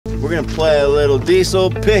We're gonna play a little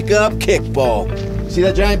diesel pickup kickball. See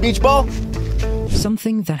that giant beach ball?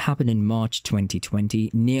 Something that happened in March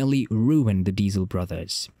 2020 nearly ruined the Diesel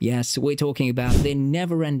brothers. Yes, we're talking about their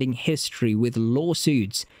never-ending history with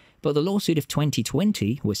lawsuits. But the lawsuit of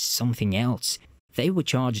 2020 was something else. They were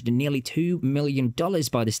charged nearly $2 million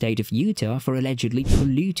by the state of Utah for allegedly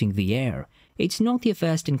polluting the air. It's not their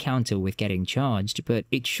first encounter with getting charged, but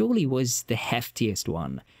it surely was the heftiest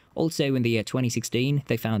one. Also, in the year 2016,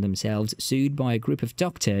 they found themselves sued by a group of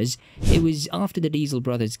doctors. It was after the Diesel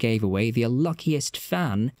brothers gave away their luckiest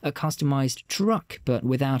fan, a customized truck, but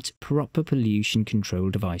without proper pollution control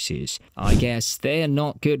devices. I guess they're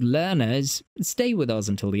not good learners. Stay with us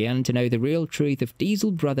until the end to know the real truth of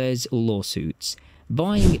Diesel brothers' lawsuits.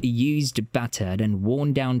 Buying used, battered and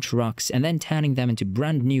worn-down trucks and then turning them into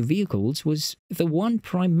brand new vehicles was the one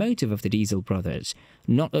prime motive of the Diesel brothers.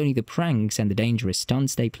 Not only the pranks and the dangerous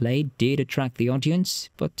stunts they played did attract the audience,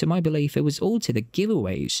 but to my belief it was also the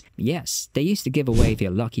giveaways. Yes, they used to give away their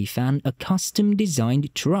lucky fan a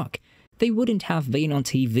custom-designed truck. They wouldn't have been on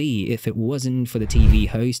TV if it wasn't for the TV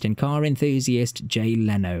host and car enthusiast Jay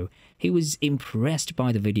Leno. He was impressed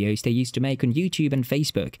by the videos they used to make on YouTube and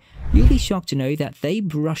Facebook. You'll be shocked to know that they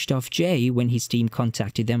brushed off Jay when his team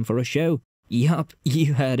contacted them for a show. Yup,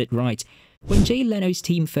 you heard it right. When Jay Leno's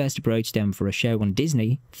team first approached them for a show on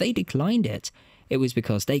Disney, they declined it. It was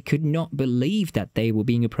because they could not believe that they were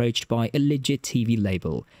being approached by a legit TV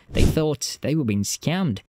label. They thought they were being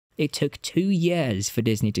scammed. It took 2 years for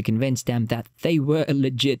Disney to convince them that they were a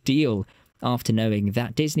legit deal. After knowing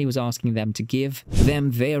that Disney was asking them to give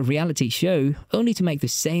them their reality show, only to make the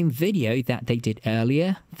same video that they did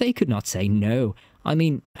earlier, they could not say no. I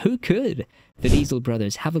mean, who could? The Diesel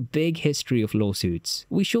brothers have a big history of lawsuits.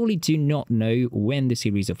 We surely do not know when the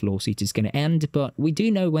series of lawsuits is going to end, but we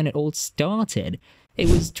do know when it all started. It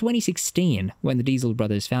was 2016 when the Diesel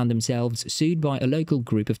brothers found themselves sued by a local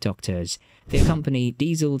group of doctors. Their company,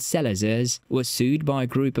 Diesel Sellers, was sued by a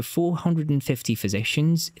group of 450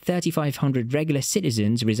 physicians, 3,500 regular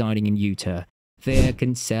citizens residing in Utah. Their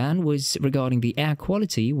concern was regarding the air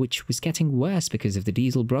quality, which was getting worse because of the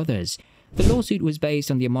Diesel brothers. The lawsuit was based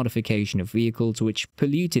on the modification of vehicles which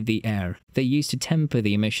polluted the air. They used to temper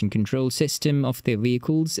the emission control system of their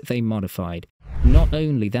vehicles they modified. Not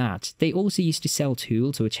only that, they also used to sell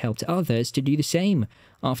tools which helped others to do the same.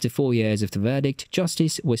 After 4 years of the verdict,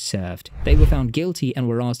 justice was served. They were found guilty and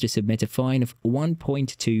were asked to submit a fine of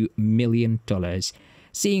 $1.2 million.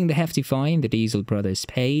 Seeing the hefty fine the Diesel brothers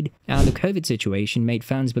paid, and the COVID situation made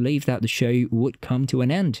fans believe that the show would come to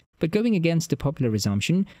an end. But going against the popular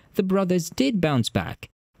assumption, the brothers did bounce back.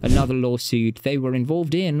 Another lawsuit they were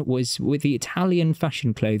involved in was with the Italian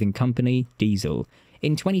fashion clothing company, Diesel.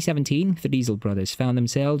 In 2017, the Diesel brothers found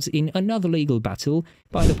themselves in another legal battle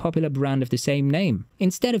by the popular brand of the same name.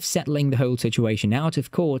 Instead of settling the whole situation out of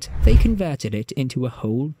court, they converted it into a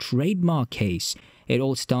whole trademark case. It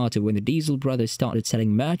all started when the Diesel brothers started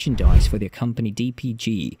selling merchandise for their company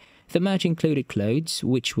DPG. The merch included clothes,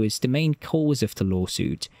 which was the main cause of the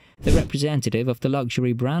lawsuit. The representative of the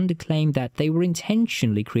luxury brand claimed that they were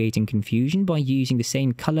intentionally creating confusion by using the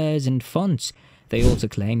same colors and fonts. They also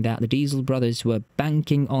claimed that the Diesel brothers were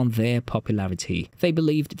banking on their popularity. They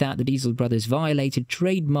believed that the Diesel brothers violated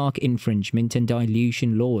trademark infringement and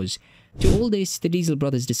dilution laws. To all this, the Diesel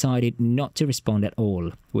brothers decided not to respond at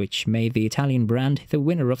all, which made the Italian brand the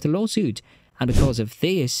winner of the lawsuit. And because of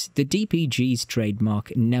this, the DPG's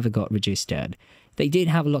trademark never got registered. They did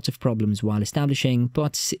have lots of problems while establishing,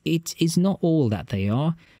 but it is not all that they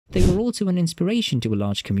are. They were also an inspiration to a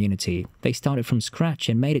large community. They started from scratch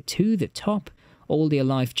and made it to the top. All their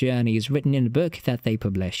life journey is written in a book that they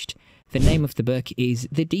published. The name of the book is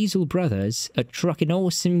The Diesel Brothers, a Truckin'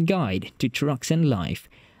 Awesome Guide to Trucks and Life.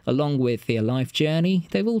 Along with their life journey,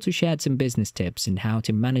 they've also shared some business tips on how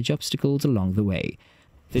to manage obstacles along the way.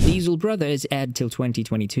 The Diesel Brothers aired till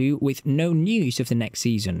 2022 with no news of the next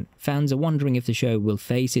season. Fans are wondering if the show will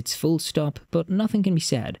face its full stop, but nothing can be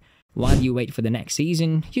said. While you wait for the next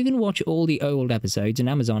season, you can watch all the old episodes on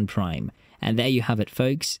Amazon Prime. And there you have it,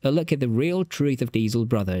 folks, a look at the real truth of Diesel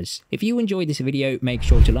Brothers. If you enjoyed this video, make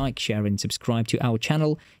sure to like, share and subscribe to our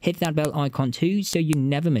channel. Hit that bell icon too so you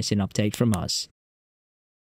never miss an update from us.